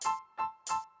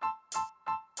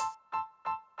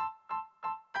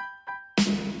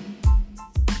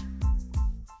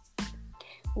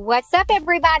What's up,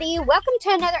 everybody? Welcome to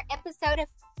another episode of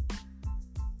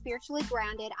Spiritually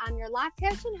Grounded. I'm your life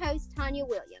coach and host, Tanya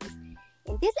Williams.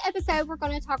 In this episode, we're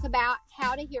going to talk about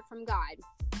how to hear from God.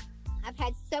 I've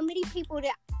had so many people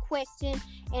to question,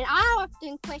 and I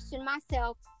often question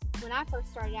myself when I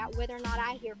first started out whether or not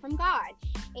I hear from God.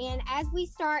 And as we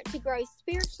start to grow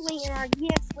spiritually in our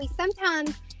gifts, we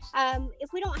sometimes,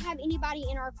 if we don't have anybody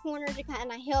in our corner to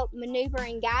kind of help maneuver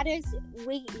and guide us,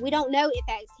 we don't know if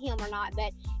that's Him or not.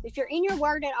 But if you're in your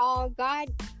Word at all, God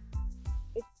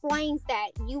explains that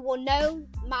you will know,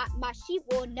 my sheep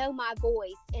will know my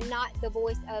voice and not the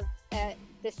voice of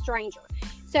the stranger.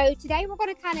 So today we're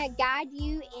going to kind of guide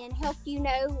you and help you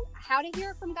know how to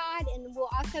hear from God, and we'll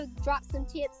also drop some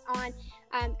tips on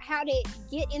how to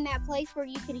get in that place where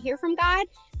you can hear from God.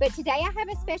 But today I have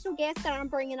a special guest that I'm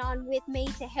bringing on with me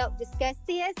to help discuss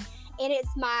this, and it's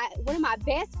one of my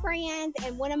best friends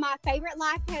and one of my favorite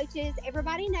life coaches.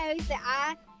 Everybody knows that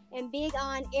I am big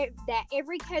on it, that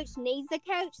every coach needs a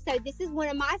coach. So this is one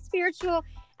of my spiritual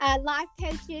life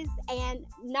coaches, and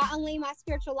not only my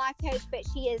spiritual life coach, but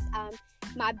she is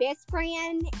my best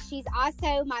friend. She's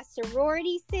also my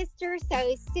sorority sister.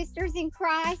 So Sisters in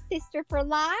Christ, Sister for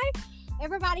Life.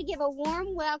 Everybody give a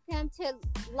warm welcome to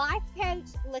life coach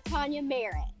LaTanya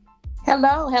Merritt.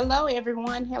 Hello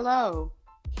everyone. Hello.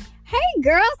 Hey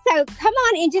girl, so come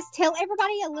on and just tell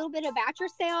everybody a little bit about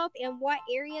yourself and what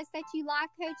areas that you life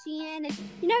coach in, and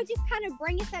just kind of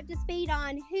bring us up to speed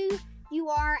on who you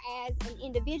are as an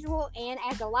individual and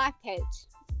as a life coach.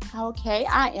 Okay,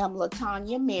 I am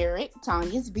LaTanya Merritt,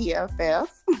 Tanya's BFF,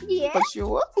 Yes. for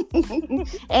sure,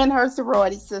 and her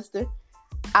sorority sister.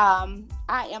 I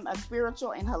am a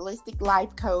spiritual and holistic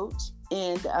life coach,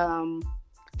 and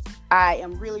I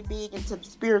am really big into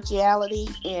spirituality,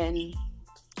 and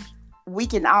we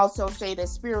can also say that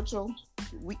spiritual,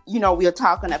 we're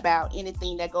talking about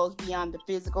anything that goes beyond the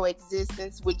physical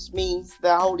existence, which means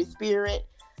the Holy Spirit.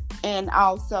 And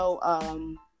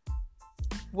also,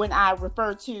 when I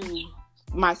refer to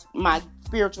my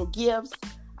spiritual gifts,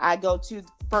 I go to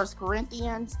 1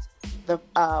 Corinthians, the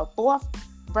 4th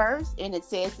verse, and it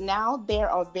says, "Now there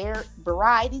are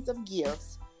varieties of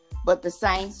gifts, but the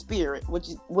same Spirit,"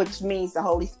 which means the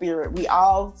Holy Spirit. We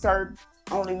all serve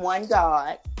only one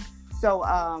God. So,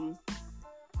 I'm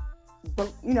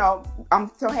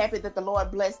so happy that the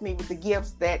Lord blessed me with the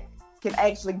gifts that can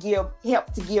actually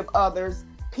help to give others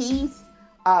peace,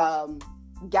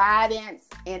 guidance,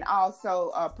 and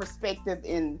also perspective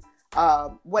in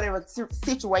whatever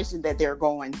situation that they're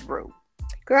going through.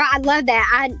 Girl, I love that.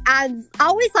 I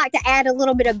always like to add a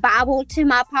little bit of Bible to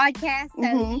my podcast.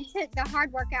 So You took the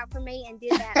hard work out for me and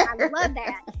did that. I love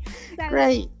that. So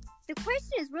Great. The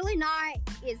question is really not,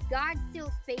 is God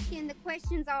still speaking? The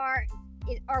questions are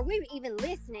we even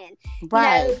listening?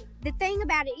 Right. The thing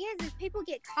about it is people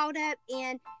get caught up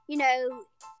in,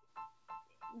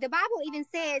 the Bible even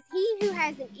says, "He who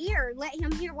has an ear, let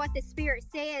him hear what the Spirit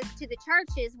says to the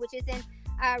churches," which is in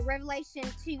Revelation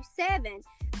 2:7.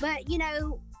 But,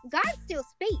 God still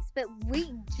speaks, but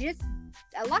we just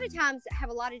a lot of times have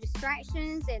a lot of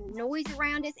distractions and noise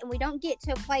around us, and we don't get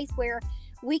to a place where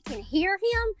we can hear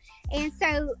Him. And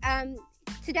so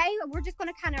today we're just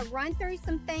going to kind of run through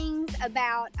some things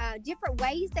about different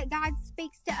ways that God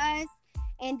speaks to us.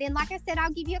 And then, like I said, I'll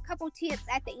give you a couple tips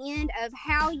at the end of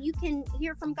how you can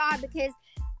hear from God, because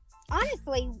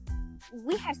honestly,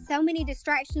 we have so many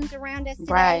distractions around us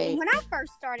today. Right. And when I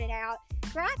first started out,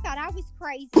 girl, I thought I was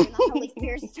crazy when the Holy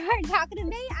Spirit started talking to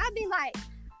me. I'd be like,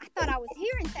 I thought I was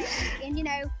hearing things.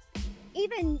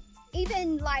 And,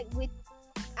 even like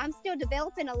I'm still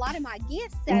developing a lot of my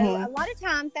gifts. So a lot of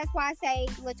times that's why I say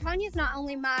LaTanya is not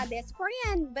only my best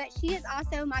friend, but she is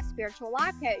also my spiritual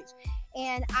life coach.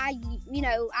 And I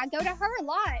go to her a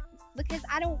lot because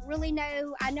I don't really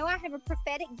know. I know I have a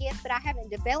prophetic gift, but I haven't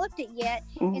developed it yet.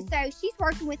 And so she's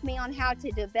working with me on how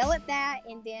to develop that.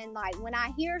 And then, like, when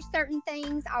I hear certain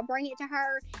things, I'll bring it to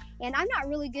her. And I'm not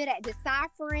really good at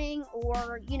deciphering,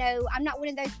 or, I'm not one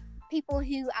of those people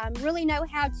who really know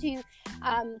how to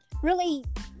really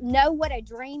know what a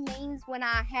dream means when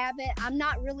I have it. I'm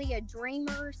not really a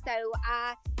dreamer, so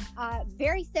I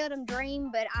very seldom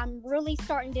dream, but I'm really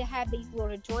starting to have these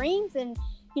little dreams, and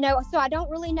so I don't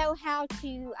really know how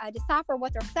to decipher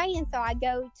what they're saying, so I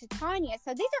go to Tanya.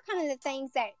 So these are kind of the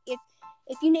things that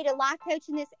if you need a life coach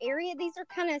in this area, these are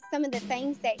kind of some of the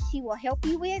things that she will help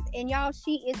you with. And y'all,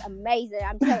 she is amazing,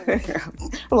 I'm telling you.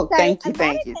 Well, So thank you,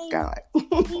 God.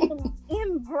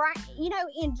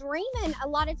 in dreaming, a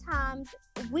lot of times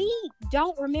we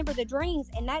don't remember the dreams,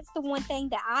 and that's the one thing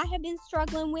that I have been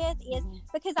struggling with, is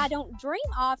because I don't dream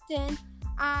often.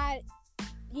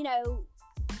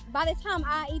 by the time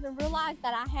I even realized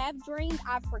that I have dreams,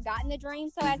 I've forgotten the dream.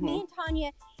 So as me and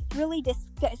Tanya really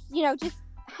discuss, just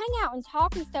hang out and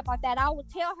talk and stuff like that, I will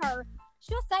tell her,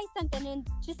 she'll say something, and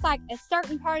just like a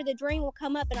certain part of the dream will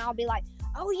come up, and I'll be like,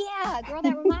 oh yeah, girl,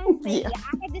 that reminds me. I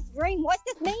had this dream. What's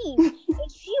this mean?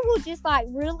 And she will just like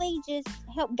really just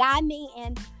help guide me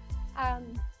and,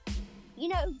 kind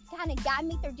of guide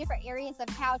me through different areas of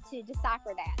how to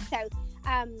decipher that. So,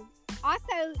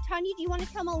 also, Tanya, do you want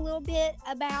to tell me a little bit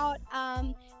about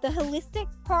the holistic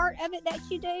part of it that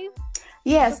you do?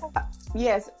 Yes.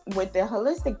 With the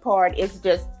holistic part, it's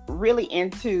just really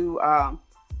into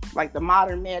like the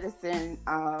modern medicine,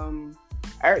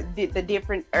 the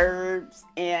different herbs,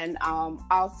 and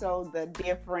also the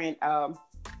different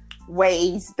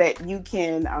ways that you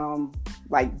can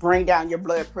like bring down your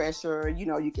blood pressure.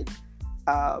 You can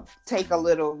take a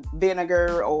little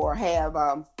vinegar or have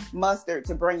mustard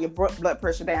to bring your blood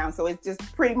pressure down. So it's just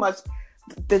pretty much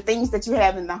the things that you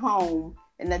have in the home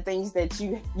and the things that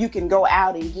you can go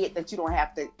out and get that you don't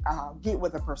have to get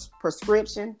with a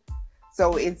prescription.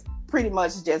 So it's pretty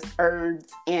much just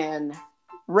herbs and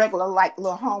regular like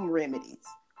little home remedies.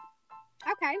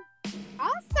 Okay,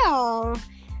 awesome.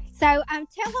 So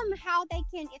tell them how they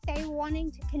can, if they're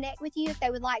wanting to connect with you, if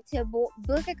they would like to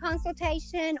book a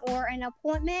consultation or an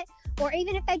appointment, or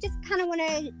even if they just kind of want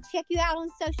to check you out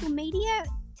on social media,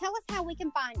 tell us how we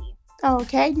can find you.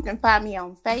 Okay, you can find me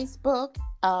on Facebook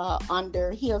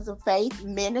under Hills of Faith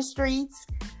Ministries,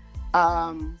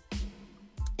 and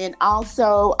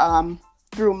also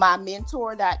through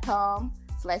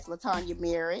mymentor.com/Latanya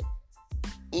Merritt,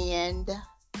 and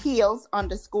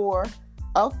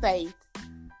Hills_of_Faith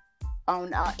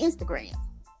on Instagram.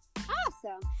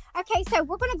 Awesome. Okay, so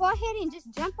we're going to go ahead and just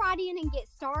jump right in and get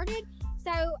started.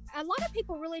 So a lot of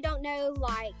people really don't know,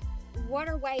 like, what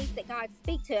are ways that God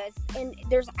speaks to us, and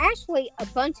there's actually a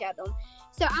bunch of them.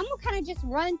 So I'm going to kind of just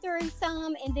run through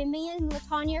some, and then me and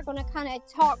Latanya are going to kind of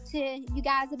talk to you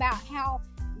guys about how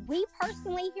we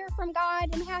personally hear from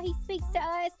God and how he speaks to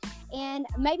us. And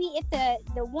maybe if the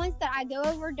ones that I go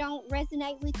over don't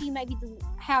resonate with you, maybe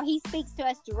how he speaks to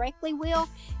us directly will.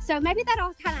 So maybe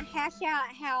that'll kind of hash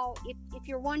out how, if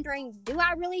you're wondering, do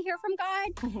I really hear from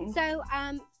God? Mm-hmm. So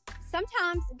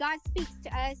sometimes God speaks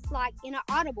to us like in an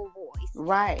audible voice.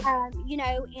 Right.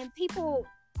 And people,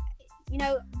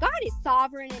 God is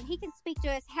sovereign, and he can speak to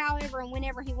us however and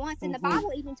whenever he wants. And the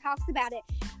Bible even talks about it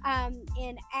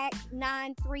in Acts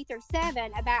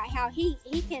 9:3-7 about how he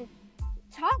can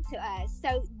talk to us.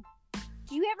 So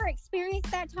do you ever experience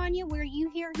that, Tanya, where you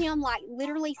hear him like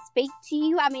literally speak to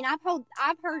you? I mean, I've heard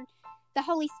the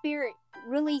Holy Spirit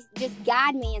really just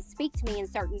guide me and speak to me in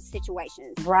certain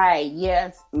situations. Right.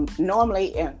 Yes.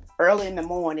 Normally early in the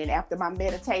morning after my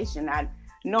meditation, I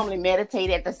normally meditate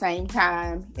at the same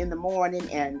time in the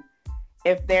morning, and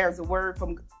if there's a word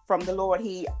from the Lord,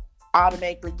 he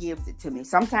automatically gives it to me.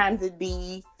 Sometimes it'd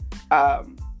be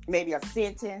maybe a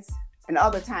sentence, and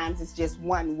other times it's just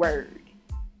one word.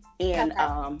 And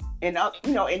in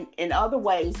other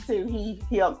ways too,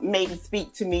 he'll maybe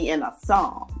speak to me in a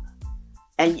song,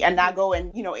 and I go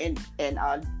and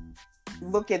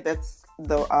look at the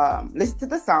listen to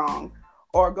the song,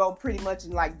 or go pretty much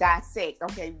and like dissect.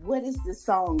 Okay, what is this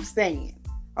song saying?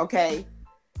 Okay,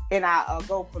 and I'll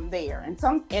go from there. And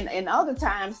other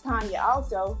times, Tanya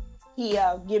also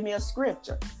he'll give me a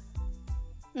scripture.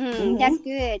 That's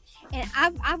good. And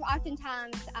I've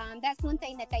oftentimes, that's one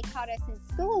thing that they taught us in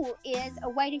school, is a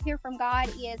way to hear from God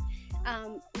is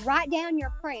write down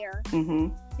your prayer,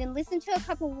 then listen to a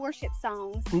couple worship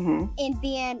songs, and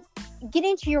then get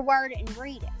into your word and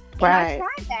read it. And I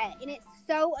tried that, and it's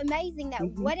so amazing that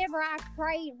whatever I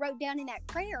wrote down in that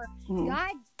prayer,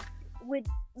 God would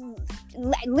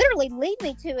literally lead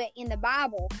me to it in the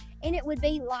Bible, and it would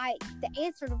be like the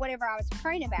answer to whatever I was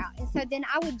praying about. And so then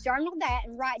I would journal that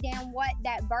and write down what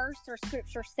that verse or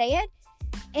scripture said,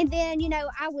 and then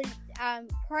I would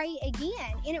pray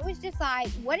again, and it was just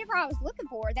like whatever I was looking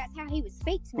for, that's how he would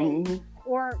speak to me.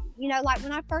 Or like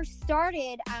when I first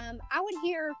started, I would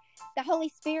hear the Holy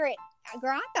Spirit.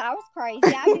 Girl, I thought I was crazy.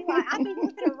 I'd be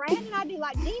looking around, and I'd be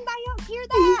like, did anybody else hear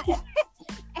that?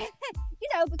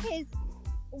 Because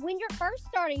when you're first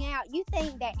starting out, you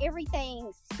think that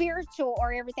everything spiritual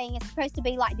or everything is supposed to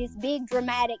be like this big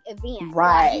dramatic event.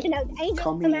 Right. Like, the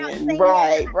angels come out and sing.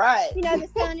 Right. The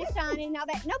sun is shining and all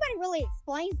that. Nobody really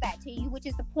explains that to you, which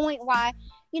is the point why,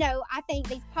 I think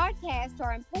these podcasts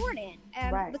are important,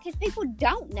 because people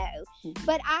don't know.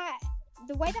 But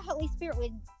the way the Holy Spirit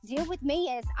would deal with me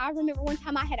is, I remember one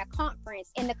time I had a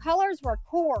conference and the colors were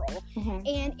coral,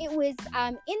 and it was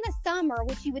in the summer,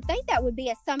 which you would think that would be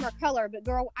a summer color, but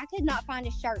girl, I could not find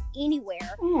a shirt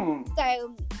anywhere.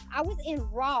 So I was in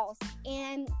Ross,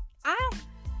 and I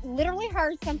literally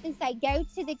heard something say, "Go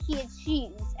to the kids'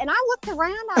 shoes," and I looked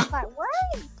around. I was like,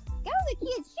 "What? Go to the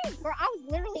kids' shoes?" Girl, I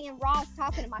was literally in Ross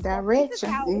talking to myself. This is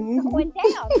how it was going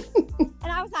down.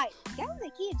 And I was like, "Go to the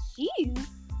kids' shoes."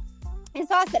 And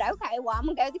so I said, "Okay, well, I'm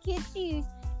going to go to the kids' shoes."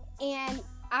 And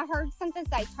I heard something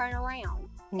say, "Turn around."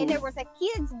 And there was a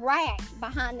kid's rack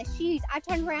behind the shoes. I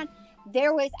turned around.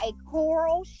 There was a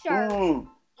coral shirt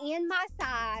in my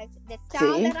size, the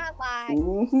style that I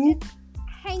like, just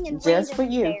hanging just for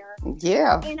you. There.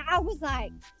 Yeah. And I was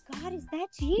like, "God, is that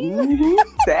you?"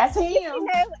 That's him. You know,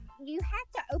 you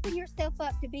have to open yourself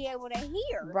up to be able to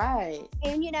hear. Right.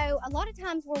 And, you know, a lot of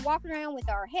times we're walking around with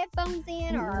our headphones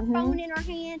in or our phone in our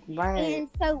hand. Right. And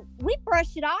so we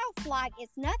brush it off like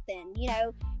it's nothing, you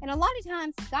know. And a lot of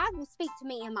times God will speak to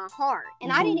me in my heart.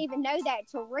 And I didn't even know that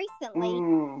till recently.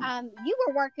 You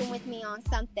were working with me on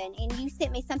something, and you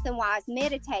sent me something while I was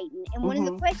meditating. And one of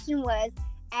the questions was,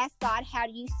 ask God, how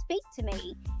do you speak to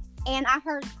me? And I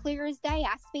heard clear as day,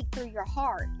 I speak through your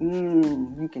heart.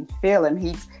 You can feel him.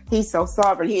 He's so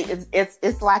sovereign.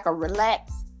 It's like a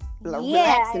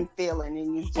relaxing feeling,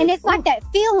 and it's like that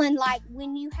feeling like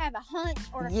when you have a hunch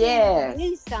or a feeling to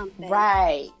do something.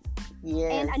 Right. Yeah.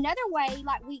 And another way,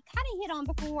 like we kind of hit on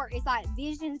before, is like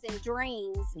visions and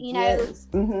dreams. You know, yes.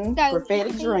 So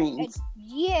prophetic dreams.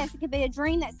 Yes, it could be a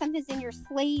dream that something's in your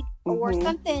sleep, or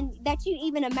something that you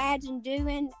even imagine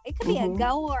doing. It could be a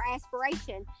goal or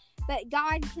aspiration. But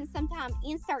God can sometimes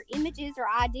insert images or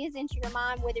ideas into your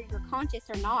mind, whether you're conscious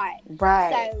or not.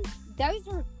 Right. So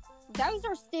those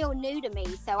are still new to me.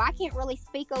 So I can't really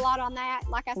speak a lot on that,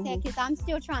 like I said, because I'm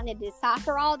still trying to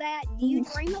decipher all that. Do you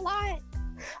dream a lot?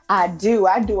 I do.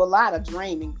 I do a lot of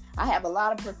dreaming. I have a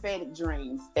lot of prophetic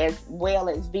dreams as well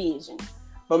as visions.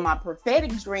 But my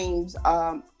prophetic dreams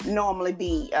normally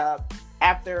be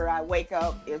after I wake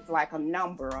up, it's like a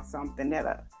number or something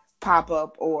that'll pop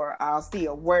up, or I'll see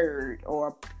a word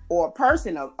or a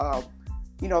person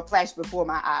flash before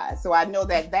my eyes. So I know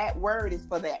that word is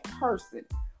for that person,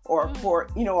 or for,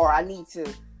 or I need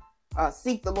to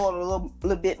seek the Lord a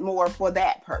little bit more for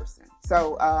that person.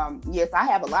 So yes, I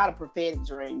have a lot of prophetic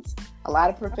dreams,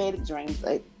 along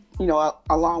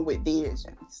with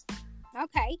visions.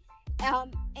 Okay.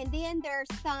 And then there's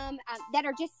some that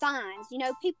are just signs. You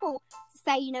know, people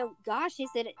say, gosh, is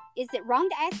it wrong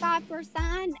to ask God for a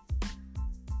sign?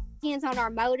 Depends on our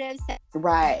motives.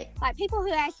 Right. Like people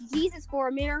who ask Jesus for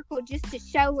a miracle just to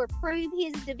show or prove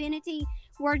his divinity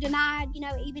were denied,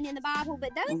 even in the Bible. But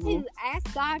those who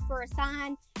ask God for a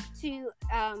sign to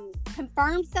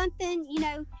confirm something,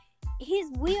 his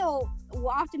will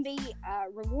often be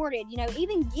rewarded.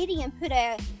 Even Gideon put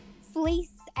a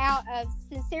fleece out of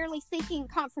sincerely seeking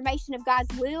confirmation of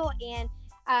God's will, and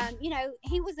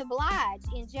he was obliged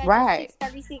in Judges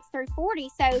 6:36-40.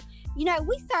 So,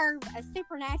 we serve a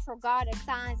supernatural God of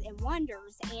signs and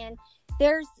wonders, and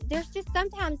there's just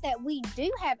sometimes that we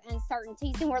do have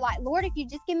uncertainties, and we're like, Lord, if you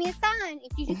just give me a sign,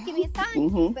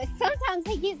 but sometimes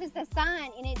he gives us a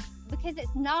sign, and it's because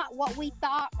it's not what we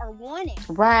thought or wanted.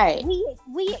 Right.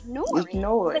 We ignore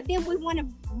it. But then we want to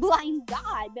blame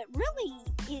God, but really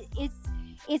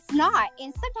it's not.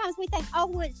 And sometimes we think, oh,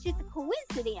 well, it's just a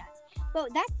coincidence.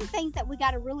 But that's the things that we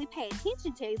got to really pay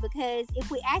attention to, because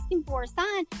if we ask him for a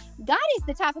sign, God is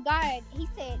the type of God. He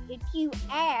said, if you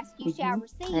ask, you shall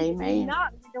receive. Amen. If you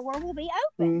knock, the door will be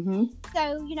open.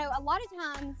 So, a lot of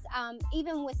times,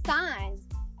 even with signs,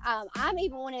 I'm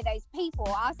even one of those people.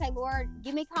 I'll say, Lord,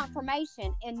 give me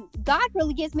confirmation. And God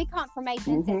really gives me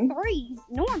confirmations in threes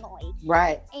normally.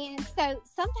 Right. And so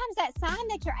sometimes that sign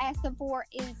that you're asking for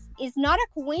is not a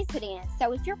coincidence.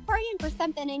 So if you're praying for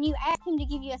something and you ask him to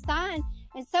give you a sign,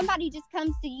 and somebody just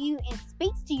comes to you and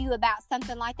speaks to you about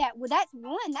something like that, well, that's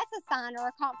a sign or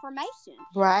a confirmation.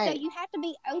 Right. So you have to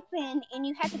be open and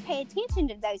you have to pay attention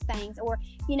to those things. Or,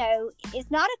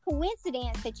 it's not a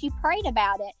coincidence that you prayed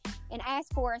about it and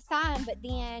asked for a sign, but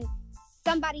then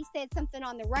somebody said something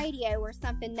on the radio or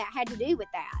something that had to do with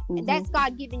that. And that's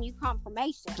God giving you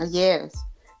confirmation. Yes.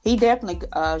 He definitely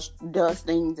does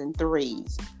things in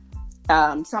threes.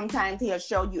 Sometimes he'll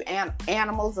show you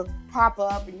animals will pop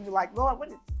up, and you're like, Lord,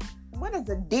 what is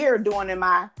a deer doing in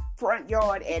my front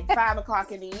yard at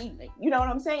 5:00 in the evening? You know what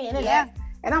I'm saying?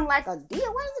 And I'm like, a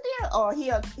deer? What is a deer? Or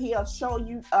he'll show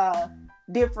you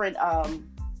different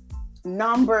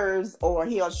numbers, or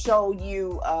he'll show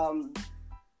you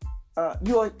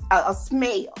you're a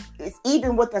smell. It's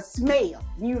even with a smell.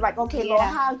 You like, okay, Lord,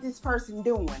 how's this person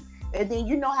doing? And then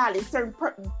you know how this certain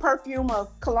perfume or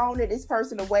cologne that this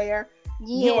person will wear.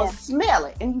 You will smell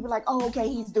it, and you be like, oh, okay,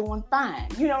 he's doing fine.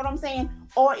 You know what I'm saying?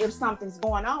 Or if something's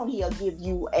going on, he'll give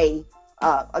you a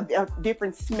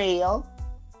different smell.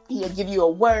 He'll give you a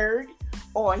word,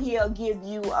 or he'll give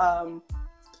you. I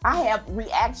have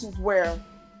reactions where,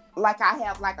 like, I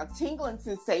have like a tingling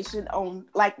sensation on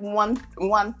like one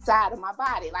side of my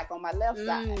body, like on my left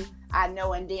side. I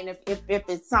know, and then if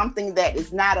it's something that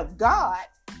is not of God,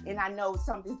 and I know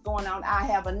something's going on, I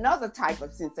have another type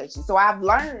of sensation. So I've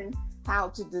learned how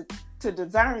to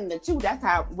discern the two. That's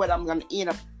what I'm going to end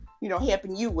up,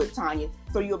 helping you with, Tanya.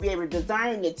 So you'll be able to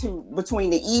discern the two between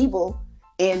the evil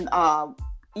and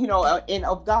and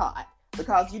of God,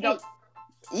 because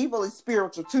evil is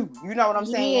spiritual too. You know what I'm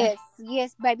saying?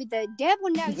 Yes, baby. The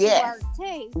devil knows the word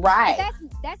too. Right.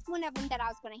 That's one of them that I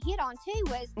was going to hit on too,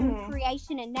 was through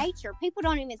creation and nature. People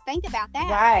don't even think about that.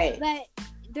 Right. But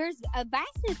there's a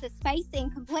vastness of space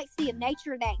and complexity of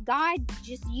nature that God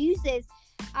just uses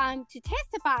to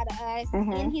testify to us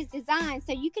in his design.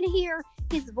 So you can hear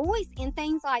his voice in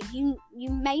things like you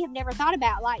may have never thought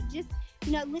about, like just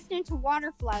listening to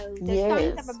water flow, the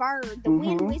songs of a bird, the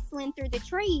wind whistling through the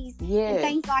trees, and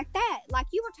things like that. Like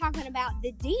you were talking about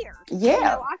the deer.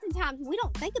 Oftentimes we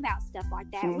don't think about stuff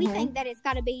like that. We think that it's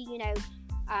got to be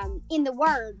in the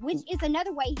word, which is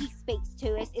another way he speaks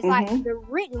to us. It's like the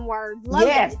written word,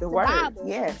 logos, the word, Bible,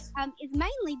 is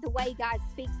mainly the way God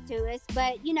speaks to us,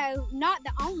 but not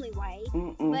the only way,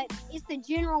 but it's the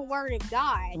general word of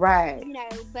God, right?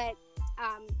 But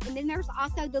and then there's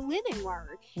also the living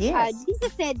word.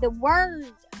 Jesus said, "The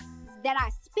words that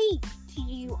I speak to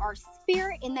you are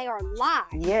spirit and they are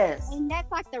life." And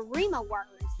that's like the Rhema word.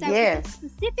 So it's a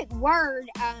specific word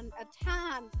of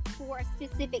time for a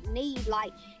specific need.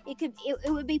 Like it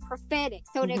would be prophetic.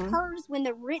 So it occurs when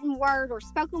the written word or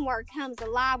spoken word comes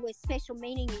alive with special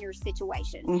meaning in your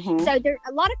situation. So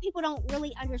a lot of people don't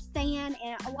really understand,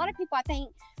 and a lot of people, I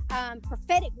think,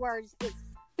 prophetic words is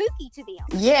spooky to them.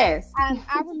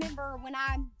 I remember when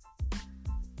I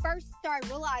first started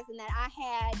realizing that I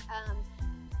had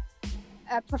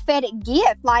a prophetic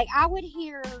gift. Like I would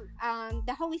hear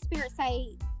the Holy Spirit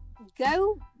say,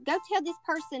 go tell this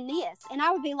person this, and I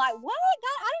would be like, what?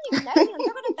 God, I don't even know them.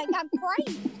 They're gonna think I'm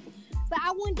crazy. But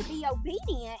I wanted to be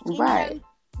obedient, and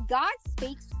God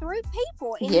speaks through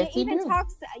people, and it even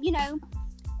talks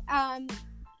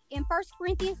in 1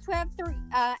 Corinthians 12 8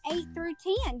 through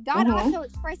 10, God also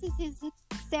expresses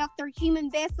himself through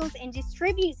human vessels and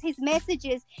distributes his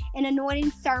messages in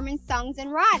anointing sermons, songs,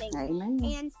 and writings. Amen.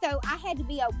 And so I had to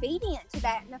be obedient to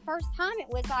that. And the first time it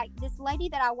was like this lady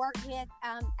that I worked with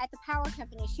at the power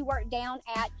company. She worked down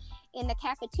in the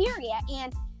cafeteria,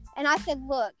 and I said,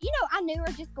 look, I knew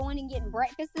her just going and getting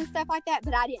breakfast and stuff like that,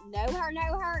 but I didn't know her.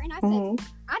 And I said,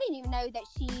 I didn't even know that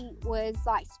she was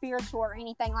like spiritual or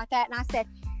anything like that. And I said,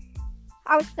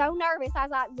 I was so nervous. I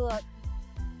was like, look,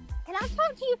 can I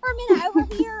talk to you for a minute over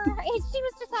here? And she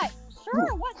was just like,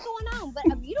 sure, what's going on? But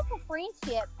a beautiful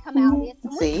friendship come out of this.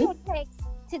 And we still text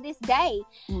to this day.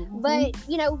 But,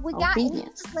 we got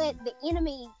to let the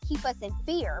enemy keep us in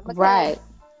fear. Because,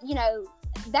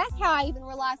 that's how I even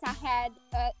realized I had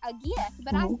a gift.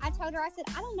 But I told her, I said,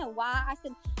 I don't know why. I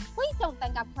said, please don't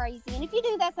think I'm crazy. And if you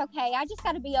do, that's okay. I just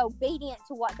got to be obedient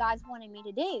to what God's wanting me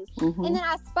to do. And then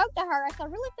I spoke to her. I said, I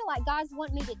really feel like God's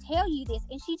wanting me to tell you this.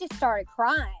 And she just started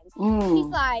crying. She's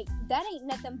like, that ain't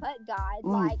nothing but God.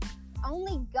 Like,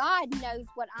 only God knows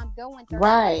what I'm going through.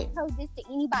 I haven't told this to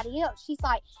anybody else. She's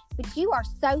like, but you are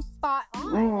so spot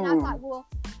on. And I was like, well,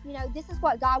 this is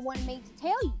what God wanted me to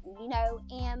tell you,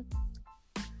 and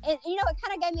it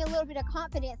kind of gave me a little bit of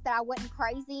confidence that I wasn't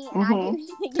crazy, and I knew, I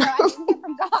didn't hear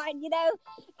from God,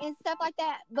 and stuff like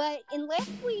that. But unless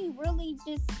we really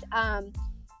just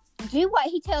do what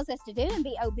he tells us to do and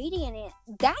be obedient,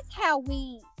 that's how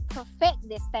we perfect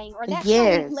this thing, or that's how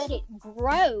we let it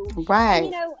grow.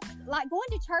 Right. And, like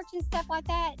going to church and stuff like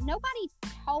that, nobody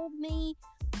told me.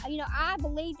 I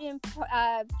believed in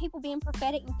people being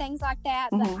prophetic and things like that,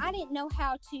 but I didn't know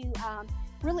how to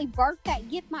really birth that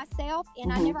gift myself,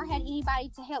 and I never had anybody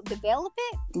to help develop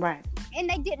it. Right. And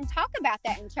they didn't talk about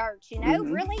that in church,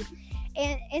 really.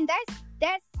 And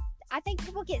that's I think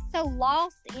people get so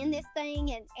lost in this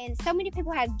thing, and so many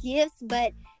people have gifts,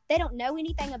 but they don't know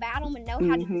anything about them and know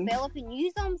how to develop and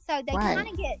use them. So they kind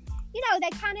of get, they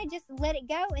kind of just let it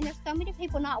go. And there's so many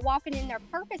people not walking in their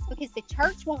purpose because the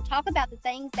church won't talk about the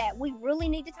things that we really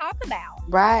need to talk about.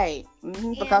 Right.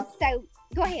 Because so,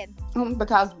 go ahead.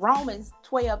 Because Romans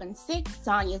 12 and 6,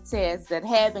 Tanya, says that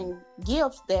having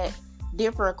gifts that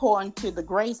differ according to the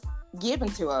grace given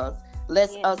to us.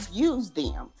 Let's Yeah. us use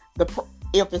them.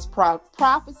 If it's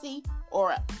prophecy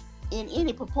or in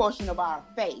any proportion of our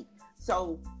faith.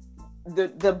 So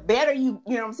the better you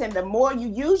know what I'm saying, the more you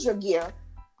use your gift,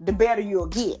 the better you'll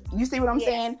get. You see what I'm Yes.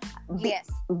 saying? Yes.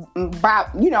 By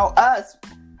us,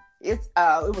 it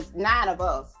was 9 of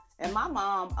us, and my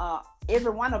mom,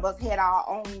 every one of us had our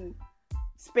own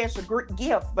special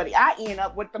gifts, but I end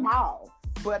up with them all.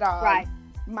 But Right.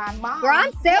 my mom. Girl,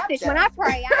 I'm selfish kept when them. I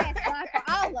pray. I ask God for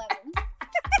all of them.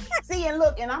 See, and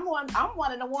look, and I'm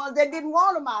one of the ones that didn't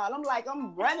want them all.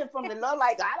 I'm running from the Lord,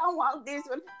 like, I don't want this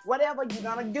one. Whatever, you're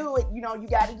gonna do it, you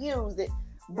got to use it.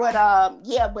 But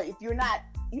but if you're not,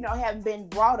 haven't been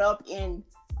brought up in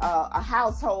a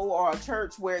household or a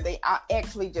church where they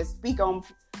actually just speak on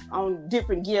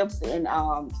different gifts and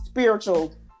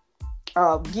spiritual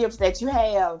gifts that you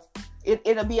have,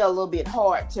 it'll be a little bit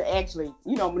hard to actually,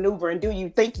 maneuver and do. You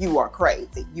think you are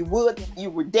crazy. You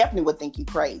would definitely would think you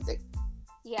crazy.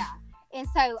 Yeah. And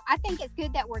so I think it's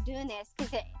good that we're doing this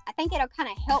because I think it'll kind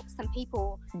of help some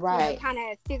people Right. kind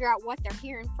of figure out what they're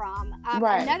hearing from.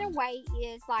 Right. Another way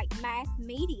is like mass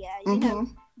media.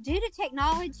 Due to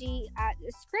technology,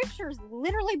 scriptures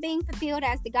literally being fulfilled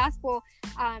as the gospel,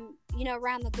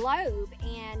 around the globe.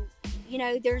 And,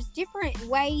 there's different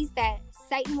ways that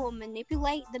Satan will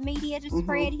manipulate the media to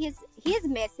spread his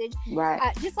message. Right.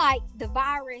 Just like the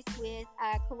virus with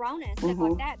Corona and stuff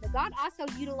like that. But God also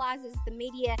utilizes the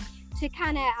media to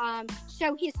kind of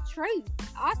show his truth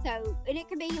also. And it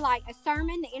could be like a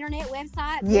sermon, the internet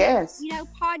website, Yes.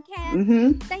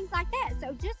 podcast, things like that.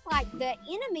 So just like the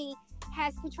enemy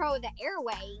has control of the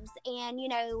airwaves and,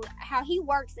 how he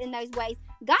works in those ways,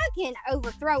 God can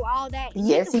overthrow all that.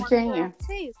 Yes, he work can. for us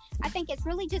too. I think it's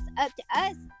really just up to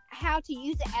us how to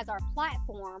use it as our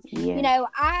platform. Yeah.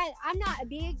 I'm not a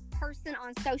big person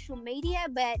on social media,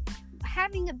 but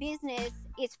having a business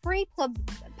is free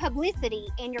publicity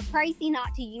and you're crazy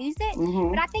not to use it.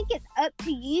 But I think it's up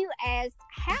to you as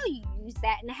how you use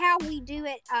that and how we do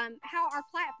it, how our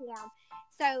platform.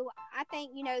 So I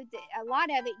think, a lot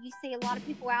of it, you see a lot of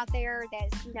people out there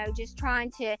that's, just trying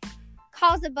to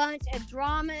cause a bunch of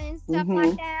drama and stuff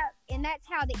like that. And that's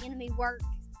how the enemy works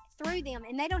through them.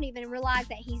 And they don't even realize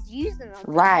that he's using them.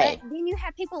 Right. But then you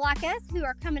have people like us who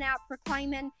are coming out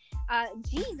proclaiming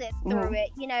Jesus through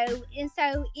it, And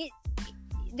so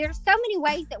there's so many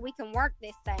ways that we can work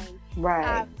this thing.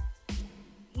 Right.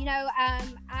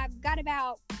 I've got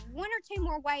about 1 or 2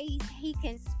 more ways he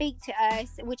can speak to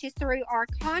us, which is through our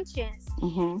conscience,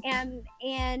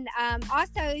 and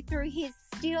also through his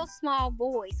still small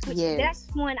voice, which that's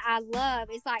one I love.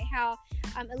 It's like how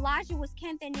Elijah was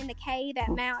camping in the cave at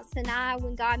Mount Sinai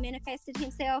when God manifested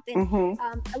himself, and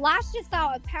Elisha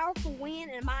saw a powerful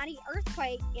wind and a mighty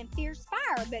earthquake and fierce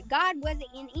fire, but God wasn't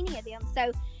in any of them.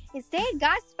 So instead,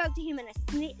 God spoke to him in a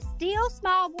still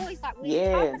small voice, like we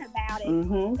were talking about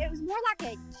it. It was more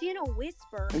like a gentle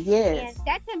whisper. Yes. And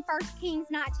that's in 1 Kings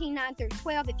 19, 9 through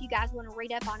 12, if you guys want to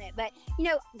read up on it. But,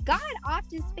 God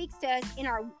often speaks to us in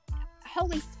our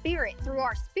Holy Spirit, through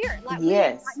our spirit. Like,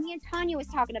 like me and Tanya was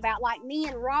talking about, like me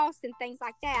and Ross and things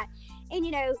like that. And,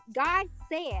 God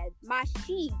said, my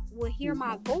sheep will hear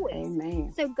my voice.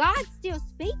 Amen. So God's still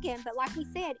speaking, but like we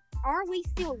said, are we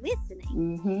still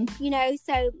listening?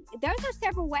 So those are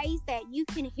several ways that you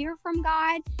can hear from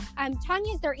God.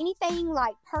 Tanya, is there anything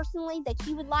like personally that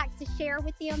you would like to share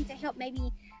with them to help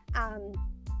maybe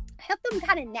help them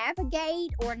kind of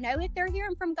navigate or know if they're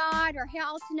hearing from God, or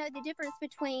how to know the difference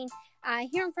between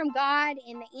hearing from God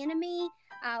and the enemy?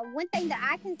 One thing that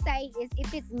I can say is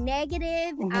if it's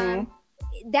negative,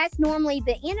 that's normally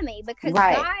the enemy, because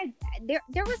God,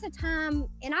 there was a time,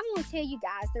 and I'm going to tell you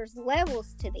guys, there's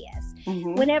levels to this.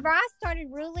 Whenever I started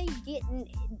really getting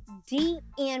deep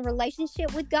in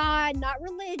relationship with God, not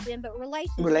religion, but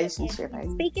relationship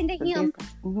and speaking to him,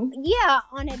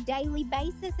 on a daily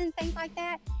basis and things like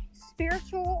that,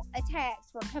 spiritual attacks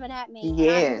were coming at me.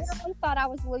 Yes. I literally thought I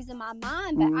was losing my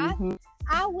mind, but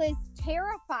I was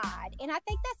terrified. And I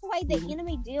think that's the way the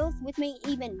enemy deals with me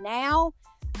even now.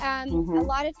 A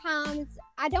lot of times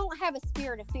I don't have a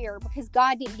spirit of fear because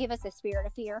God didn't give us a spirit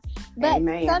of fear. But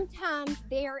sometimes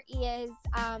there is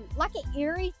like an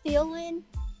eerie feeling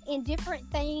in different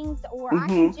things, or I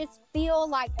can just feel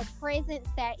like a presence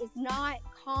that is not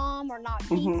calm or not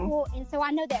peaceful. And so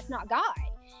I know that's not God.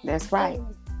 That's right.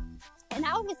 And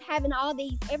I was having all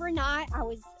these every night. I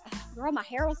was, my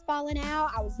hair was falling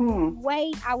out. I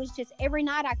was just every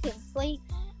night I couldn't sleep.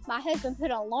 My husband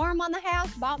put an alarm on the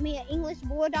house, bought me an English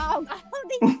bulldog, all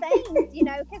these things,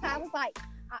 because I was like,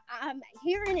 I'm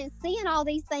hearing and seeing all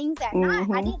these things at night.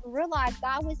 I didn't realize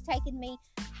God was taking me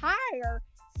higher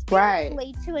Right.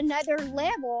 spiritually to another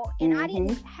level, and I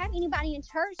didn't have anybody in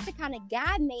church to kind of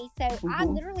guide me. So I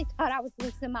literally thought I was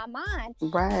losing my mind.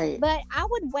 Right. But I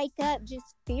would wake up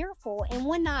just fearful, and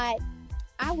one night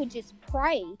I would just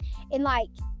pray, and like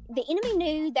the enemy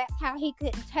knew that's how he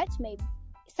couldn't touch me.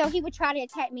 So he would try to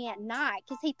attack me at night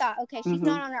because he thought, okay, she's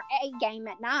not on her A game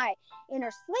at night. In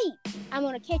her sleep, I'm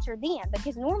going to catch her then,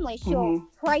 because normally she'll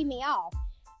pray me off.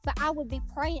 But I would be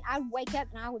praying. I'd wake up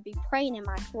and I would be praying in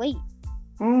my sleep.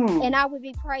 And I would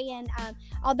be praying,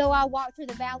 although I walk through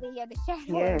the valley of the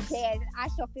shadow of death, I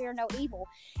shall fear no evil.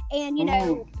 And, you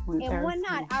know, and one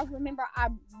night I remember I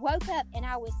woke up and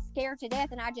I was scared to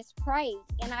death, and I just prayed.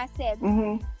 And I said,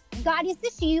 God, is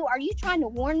this you? Are you trying to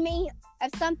warn me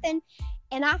of something?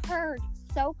 And I heard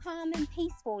so calm and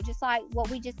peaceful, just like what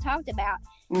we just talked about.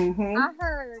 I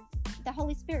heard the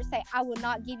Holy Spirit say, I will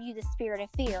not give you the spirit of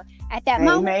fear. At that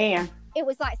moment, it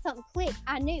was like something clicked.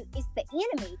 I knew it's the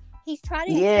enemy. He's trying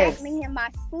to attack me in my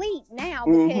sleep now,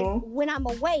 because when I'm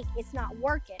awake, it's not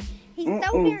working. He's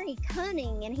so very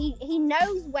cunning, and he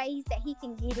knows ways that he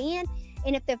can get in.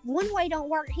 And if the one way don't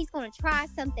work, he's going to try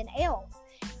something else.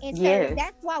 And so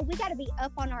that's why we got to be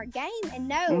up on our game and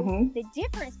know the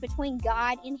difference between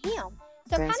God and him.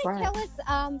 So kind of tell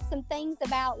us some things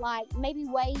about, like, maybe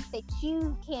ways that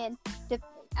you can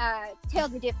tell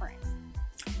the difference.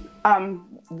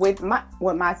 With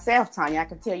myself, Tanya,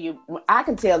 I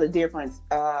can tell the difference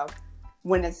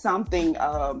when it's something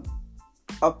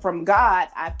from God.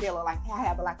 I feel like I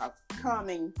have like a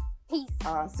calming,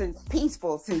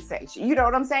 peaceful sensation. You know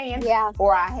what I'm saying? Yeah.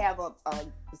 Or I have a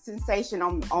sensation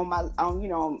on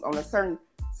a certain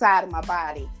side of my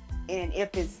body, and if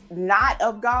it's not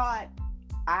of God,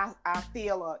 I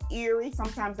feel eerie.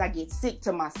 Sometimes I get sick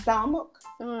to my stomach.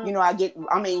 You know,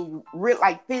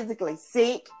 like physically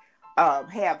sick.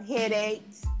 Have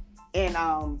headaches, and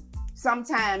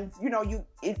sometimes, you know,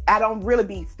 I don't really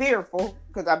be fearful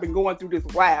because I've been going through this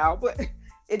a while, but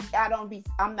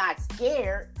I'm not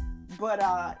scared, but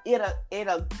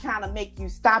it'll kind of make you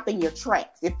stop in your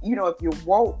tracks. If you're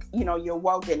woke, you're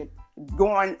woke and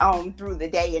going on through the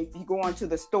day, and you go into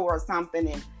the store or something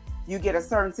and you get a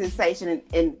certain sensation,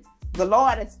 and the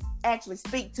Lord is actually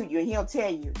speak to you, and he'll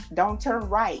tell you, don't turn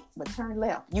right, but turn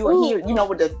left. You are here, and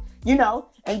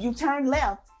you turn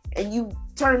left, and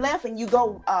you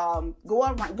go on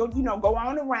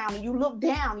around, and you look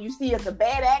down, and you see it's a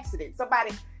bad accident.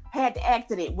 Somebody had the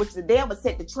accident, which the devil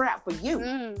set the trap for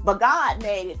you, but God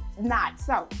made it not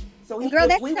so. So girl,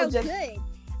 that's good.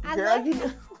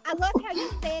 I love how you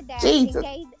said that. Jesus. And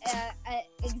gave an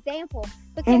example,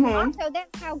 because also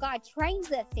that's how God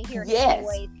trains us to hear His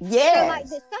voice. Yes. So like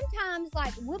sometimes,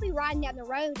 like, we'll be riding down the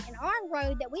road, and our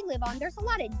road that we live on, there's a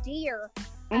lot of deer,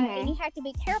 and you have to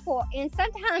be careful. And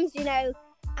sometimes,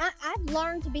 I've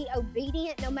learned to be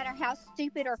obedient, no matter how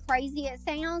stupid or crazy it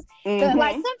sounds. But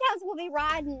like sometimes we'll be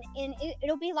riding, and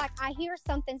it'll be like I hear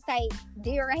something say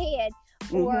deer ahead.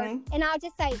 And I'll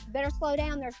just say, better slow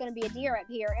down, there's going to be a deer up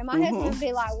here. And my husband will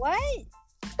be like, what?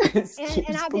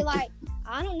 and I'll be like,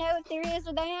 I don't know if there is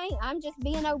or there ain't. I'm just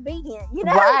being obedient,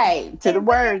 Right, to the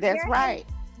word, that's right.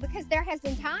 Because there has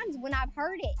been times when I've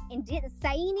heard it and didn't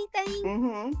say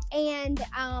anything. And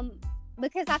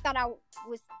because I thought I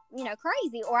was,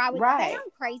 crazy, or I would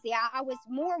sound crazy. I was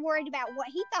more worried about what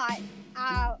he thought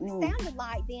I sounded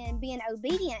like than being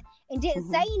obedient, and didn't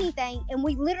say anything. And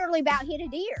we literally about hit a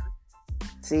deer.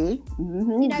 See,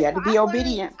 you got to be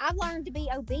obedient. I've learned to be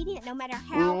obedient, no matter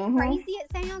how crazy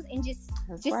it sounds, and just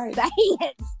say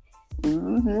it.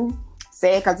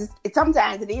 Say it, because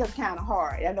sometimes it is kind of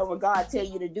hard. I know when God tell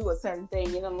you to do a certain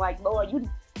thing, and I'm like, Lord,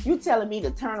 you telling me to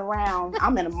turn around.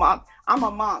 I'm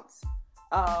amongst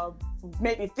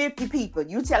maybe 50 people.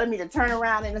 You telling me to turn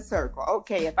around in a circle.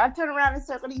 Okay, if I turn around in a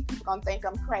circle, these people gonna think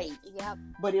I'm crazy. Yep.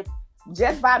 But if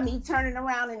just by me turning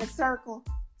around in a circle,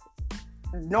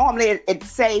 normally it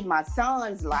saved my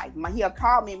son's life. He'll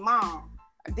call me Mom,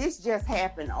 this just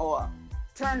happened, or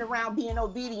turn around being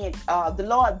obedient. The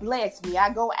Lord blessed me. I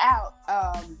go out.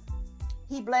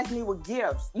 He blessed me with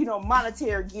gifts,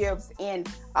 monetary gifts, and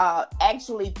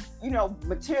actually,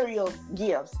 material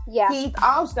gifts. Yeah. He's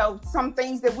also some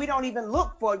things that we don't even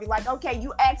look for. You're like, okay,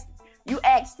 you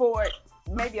asked for it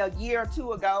maybe a year or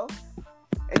two ago.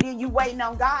 And then you waiting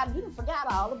on God, you forgot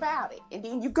all about it. And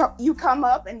then you come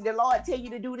up, and the Lord tell you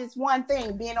to do this one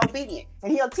thing, being obedient.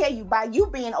 And he'll tell you, by you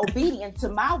being obedient to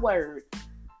my word,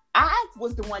 I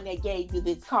was the one that gave you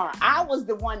this car. I was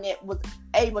the one that was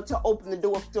able to open the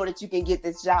door so that you can get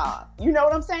this job. You know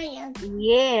what I'm saying?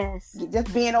 Yes.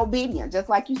 Just being obedient, just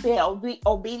like you said,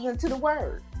 obedient to the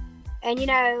word. And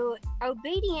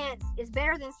obedience is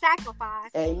better than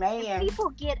sacrifice. Amen. And people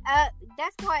get up.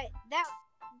 That's what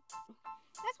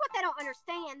they don't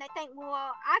understand. They think,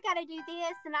 well, I got to do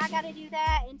this and I got to do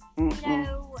that, and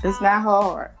it's not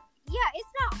hard. Yeah, it's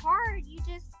not hard. You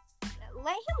just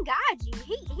let him guide you.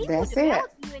 He will That's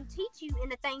develop it. you and teach you in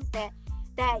the things that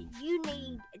you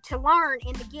need to learn,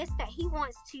 and the gifts that he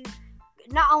wants to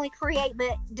not only create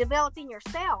but develop in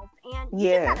yourself. And you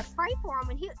just got to pray for them.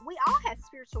 And we all have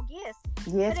spiritual gifts.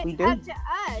 Yes, but we it's do. up to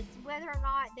us whether or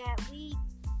not that we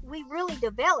really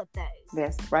develop those.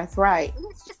 That's right. And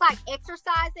it's just like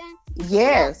exercising.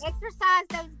 Yes. Exercise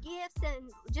those gifts, and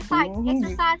just like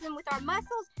exercising with our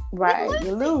muscles. Right.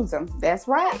 You lose them. That's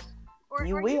right. Or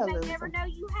you may never know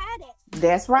you had it.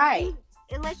 That's right.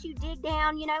 Unless you dig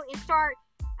down, and start,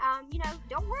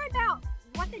 don't worry about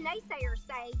what the naysayers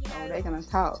say, they're going to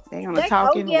talk. They're going to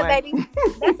talk anyway. Yeah, baby.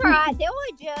 That's right. They'll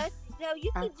adjust. So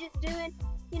you keep just doing,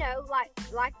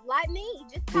 like me,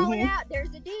 just call it out.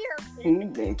 There's a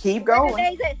deer. Keep going.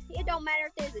 It don't matter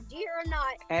if there's a deer or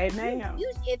not. Amen.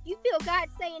 If you feel God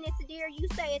saying it's a deer, you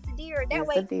say it's a deer. That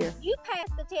way, you pass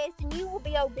the test and you will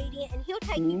be obedient, and He'll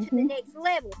take you to the next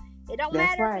level. It don't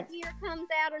matter if the deer comes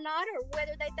out or not, or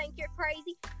whether they think you're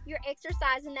crazy. You're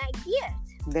exercising that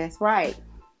gift. That's right.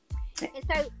 And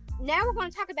so now we're going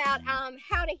to talk about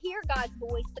how to hear God's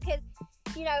voice, because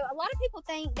a lot of people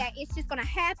think that it's just going to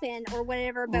happen or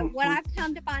whatever, but what I've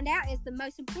come to find out is the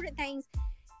most important things,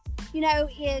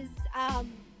 is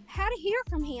how to hear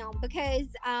from Him, because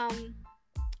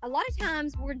a lot of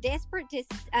times we're desperate to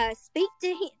speak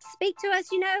to us,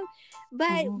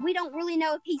 but we don't really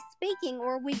know if He's speaking,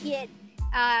 or we get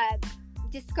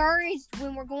discouraged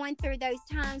when we're going through those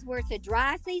times where it's a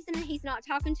dry season and He's not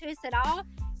talking to us at all.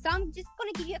 So I'm just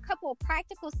going to give you a couple of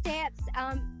practical steps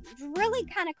to really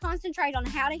kind of concentrate on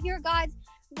how to hear God's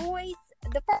voice.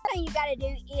 The first thing you got to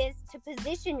do is to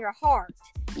position your heart.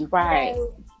 Right.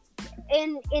 So,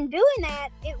 in doing that,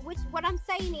 what I'm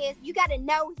saying is you got to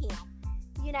know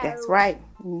Him. That's right.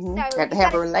 So got to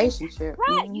have a relationship.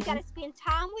 Right. You got to spend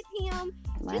time with Him.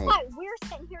 Right. Just like we're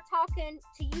sitting here talking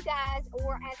to you guys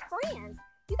or as friends.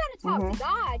 You got to talk to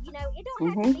God. It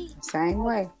don't have to be same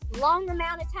way. Long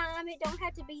amount of time. It don't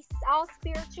have to be all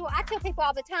spiritual. I tell people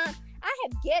all the time, I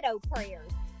have ghetto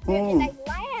prayers. And they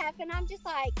laugh, and I'm just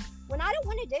like, when I don't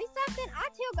want to do something, I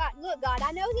tell God, look, God,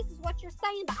 I know this is what you're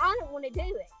saying, but I don't want to do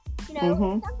it.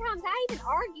 Sometimes I even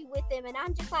argue with them, and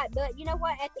I'm just like, but you know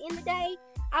what? At the end of the day,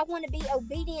 I want to be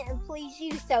obedient and please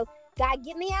you. So God,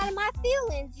 get me out of my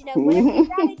feelings. Whatever you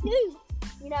got to do.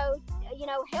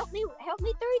 Help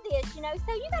me through this.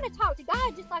 So you got to talk to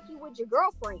God just like you would your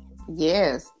girlfriend.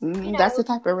 Yes, that's the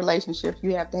type of relationship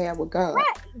you have to have with God. Right.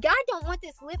 God don't want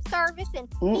this lip service, and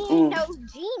He ain't no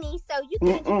genie, so you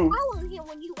can't just call on Him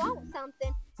when you want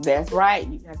something. That's right.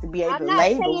 You have to be able to label with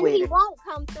it. I'm not saying He won't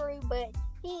come through, but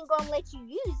He ain't gonna let you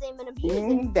use Him and abuse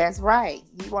Him. That's right.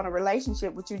 He want a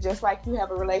relationship with you just like you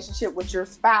have a relationship with your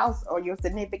spouse or your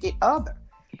significant other.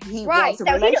 He wants a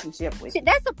relationship with you.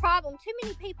 That's the problem. Too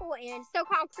many people and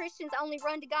so-called Christians only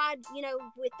run to God,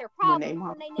 with their problems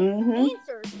when they need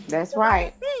answers. That's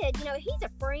right. Like I said, He's a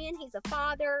friend, He's a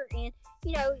father, and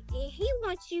He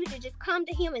wants you to just come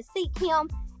to Him and seek Him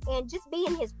and just be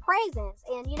in His presence.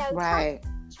 And right.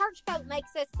 Church folk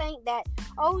makes us think that,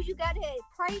 you got to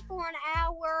pray for an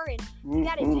hour and you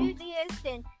got to do this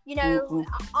and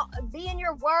be in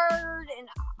your word and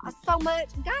so much.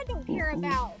 God don't care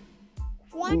about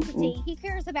quantity. He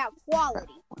cares about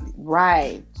quality.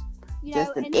 Right.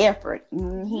 Just an effort.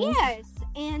 Yes.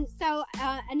 And so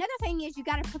another thing is you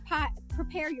got to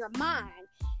prepare your mind.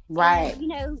 Right.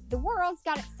 And, the world's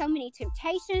got so many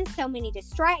temptations, so many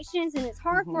distractions, and it's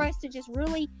hard for us to just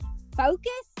really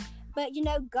focus. But,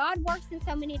 God works in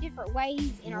so many different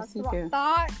ways in our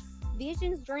thoughts,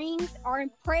 visions, dreams, our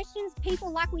impressions,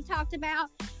 people like we talked about,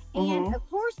 and of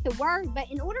course the word. But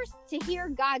in order to hear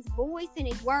God's voice and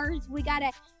His words, we got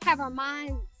to have our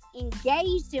minds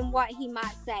engaged in what He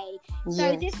might say.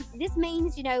 So this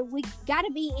means, we got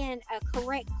to be in a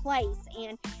correct place.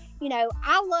 And,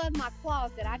 I love my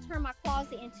closet. I turn my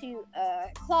closet into a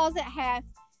closet half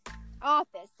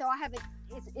office. So I have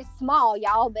it's small,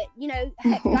 y'all, but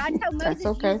God told Moses,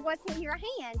 use what's in your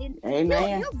hand, and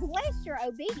Amen. He'll bless your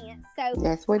obedience. So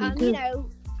that's what He do.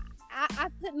 I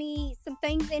put me some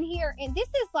things in here, and this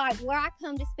is like where I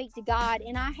come to speak to God,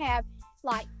 and I have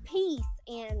like peace,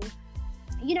 and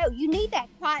you need that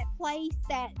quiet place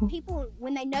that people,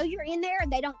 when they know you're in there,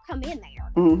 they don't come in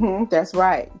there. That's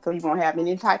right. So you won't have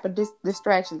any type of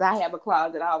distractions. I have a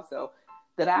closet also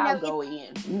that I'll go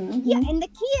in. Yeah, and the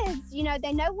kids,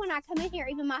 they know when I come in here,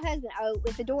 even my husband,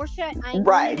 with the door shut, I ain't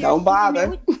right, don't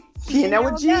bother. You know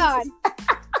what Jesus.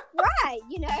 right,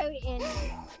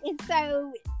 and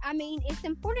so I mean, it's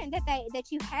important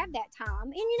that you have that time,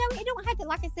 and it don't have to,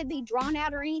 like I said, be drawn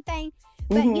out or anything,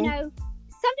 but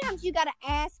sometimes you got to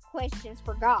ask questions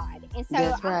for God, and so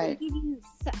That's I'm right. going to give you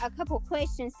a couple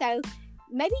questions. So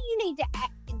maybe you need to.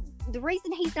 The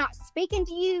reason He's not speaking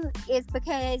to you is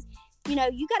because you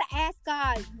got to ask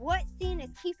God, what sin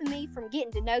is keeping me from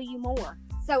getting to know you more?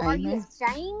 So are you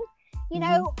ashamed?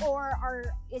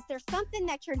 Or is there something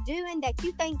that you're doing that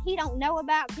you think He don't know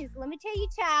about? Because let me tell you,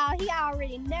 child, He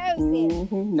already knows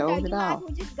it. Knows so you it might all. as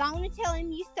well just go on and tell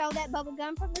Him you stole that bubble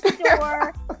gum from the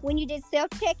store when you did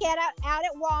self-checkout out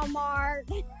at Walmart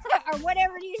or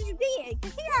whatever it is you did,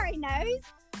 because He already knows.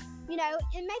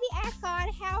 And maybe ask God,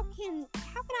 how can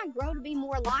I grow to be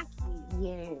more like you?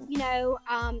 Yeah.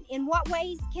 In what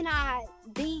ways can I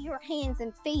be your hands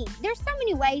and feet? There's so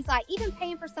many ways, like even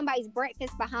paying for somebody's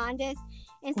breakfast behind us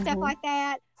and stuff like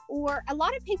that. Or a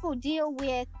lot of people deal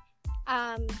with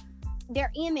their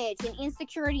image and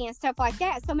insecurity and stuff like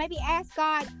that. So maybe ask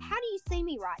God, how do you see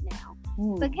me right now?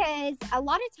 Because a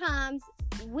lot of times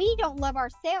we don't love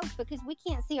ourselves because we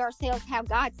can't see ourselves how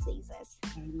God sees us.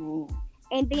 Amen.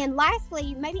 And then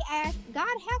lastly, maybe ask God,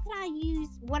 how can I use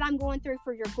what I'm going through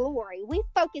for your glory? We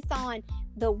focus on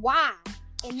the why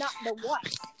and not the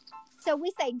what. So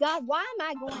we say, God, why am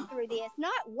I going through this?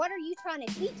 Not what are you trying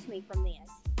to teach me from this?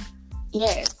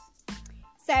 Yes.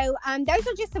 So those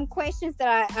are just some questions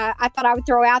that I thought I would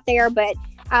throw out there. But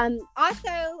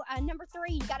also, number 3,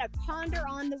 you got to ponder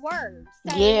on the word.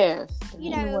 So, yes.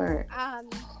 The word.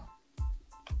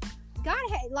 God,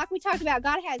 like we talked about,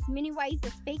 God has many ways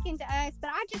of speaking to us, but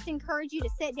I just encourage you to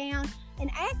sit down and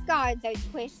ask God those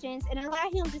questions and allow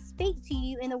Him to speak to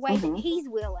you in the way that He's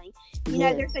willing.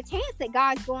 There's a chance that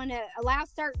God's going to allow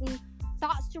certain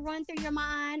thoughts to run through your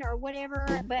mind or whatever,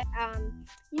 but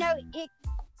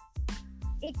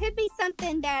it could be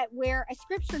something that where a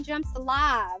scripture jumps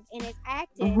alive and is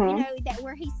active, that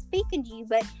where He's speaking to you,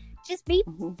 but just be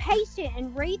patient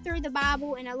and read through the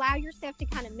Bible and allow yourself to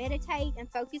kind of meditate and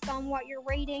focus on what you're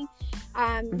reading.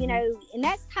 And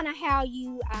that's kind of how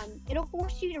it'll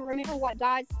force you to remember what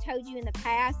God's told you in the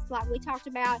past, like we talked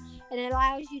about, and it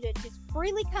allows you to just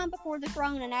freely come before the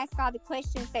throne and ask God the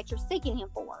questions that you're seeking Him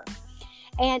for.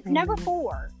 And number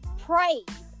 4, praise.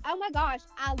 Oh my gosh,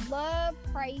 I love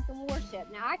praise and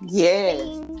worship. Now I can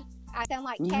sing. I sound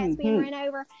like cats being run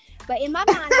over, but in my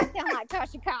mind I sound like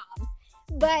Tasha Cobbs.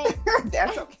 But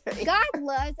that's okay. God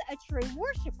loves a true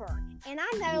worshiper, and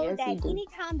I know that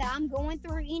anytime that I'm going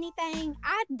through anything,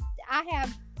 I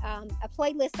have a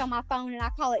playlist on my phone, and I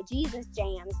call it Jesus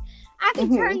Jams. I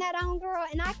can turn that on, girl,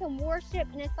 and I can worship,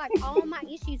 and it's like all my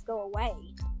issues go away.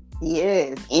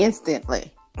 Yes,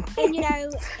 instantly. And and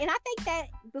I think that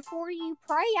before you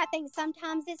pray, I think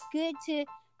sometimes it's good to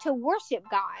worship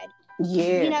God.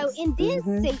 Yes. And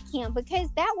then seek Him, because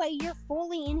that way you're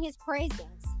fully in His presence.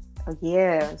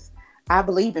 Yes, I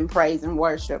believe in praise and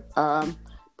worship.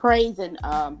 Praising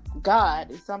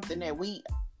God is something that we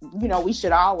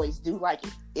should always do, like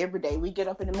every day. We get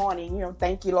up in the morning,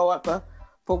 thank you, Lord, for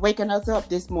waking us up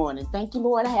this morning. Thank you,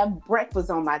 Lord, I have breakfast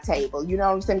on my table. You know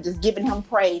what I'm saying? Just giving Him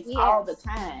praise all the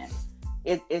time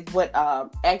is what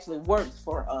actually works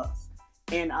for us.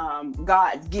 And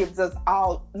God gives us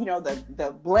all,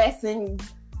 the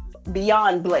blessings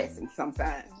beyond blessings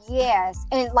sometimes. Yes,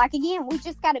 and like again, we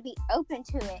just got to be open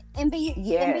to it and be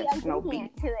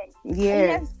obedient to it.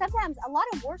 Yes. And, sometimes a lot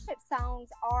of worship songs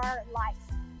are like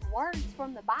words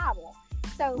from the Bible.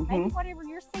 So maybe whatever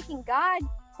you're seeking God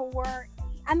for,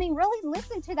 really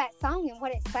listen to that song and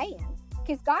what it's saying,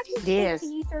 because God can speak to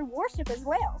you through worship as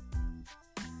well.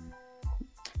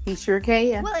 He sure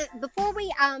can. Well, before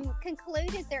we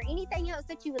conclude, is there anything else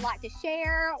that you would like to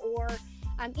share, or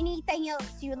anything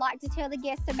else you would like to tell the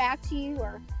guests about you?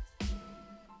 Or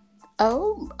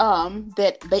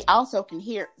that they also can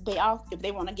hear. If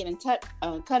they want to get in touch,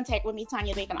 contact with me,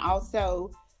 Tanya, they can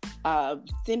also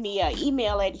send me an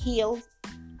email at Heels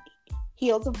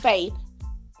of Faith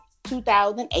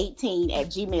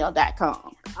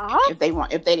 2018@gmail.com. If they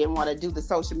didn't want to do the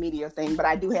social media thing, but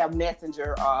I do have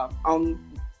Messenger on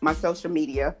my social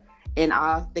media, and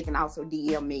they can also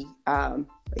DM me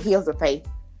Heels of Faith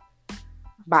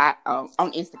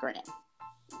on Instagram.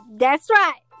 That's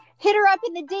right. Hit her up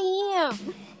in the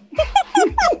DM.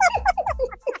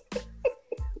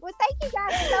 Well, thank you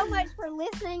guys so much for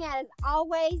listening. As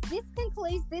always, this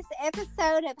concludes this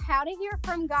episode of How to Hear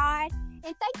from God.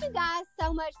 And thank you guys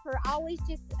so much for always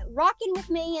just rocking with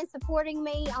me and supporting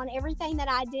me on everything that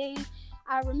I do.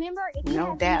 Remember, if you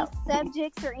have any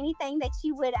subjects or anything that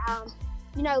you would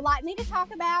like me to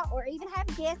talk about, or even have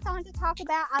guests on to talk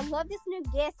about. I love this new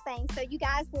guest thing, so you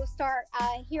guys will start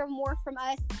hearing more from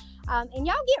us. And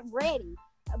y'all get ready,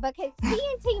 because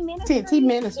TNT Ministry,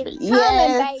 Ministry, is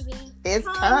coming, baby. It's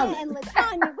coming. And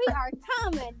LaTonya, we are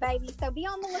coming, baby. So be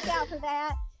on the lookout for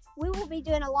that. We will be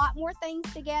doing a lot more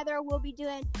things together. We'll be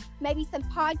doing maybe some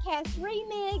podcast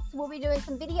remix. We'll be doing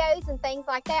some videos and things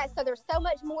like that. So there's so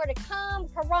much more to come.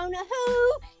 Corona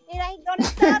who? It ain't going to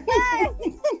stop us.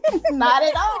 Not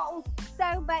at all.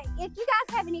 So, but if you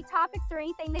guys have any topics or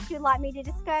anything that you'd like me to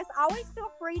discuss, always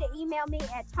feel free to email me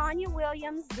at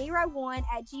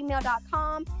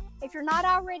TanyaWilliams01@gmail.com. If you're not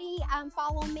already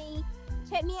following me,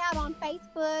 check me out on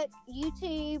Facebook,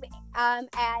 YouTube,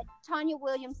 at Tanya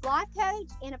Williams Life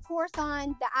Coach. And of course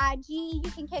on the IG,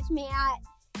 you can catch me at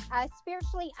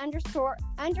spiritually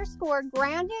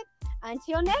 _grounded.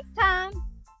 Until next time.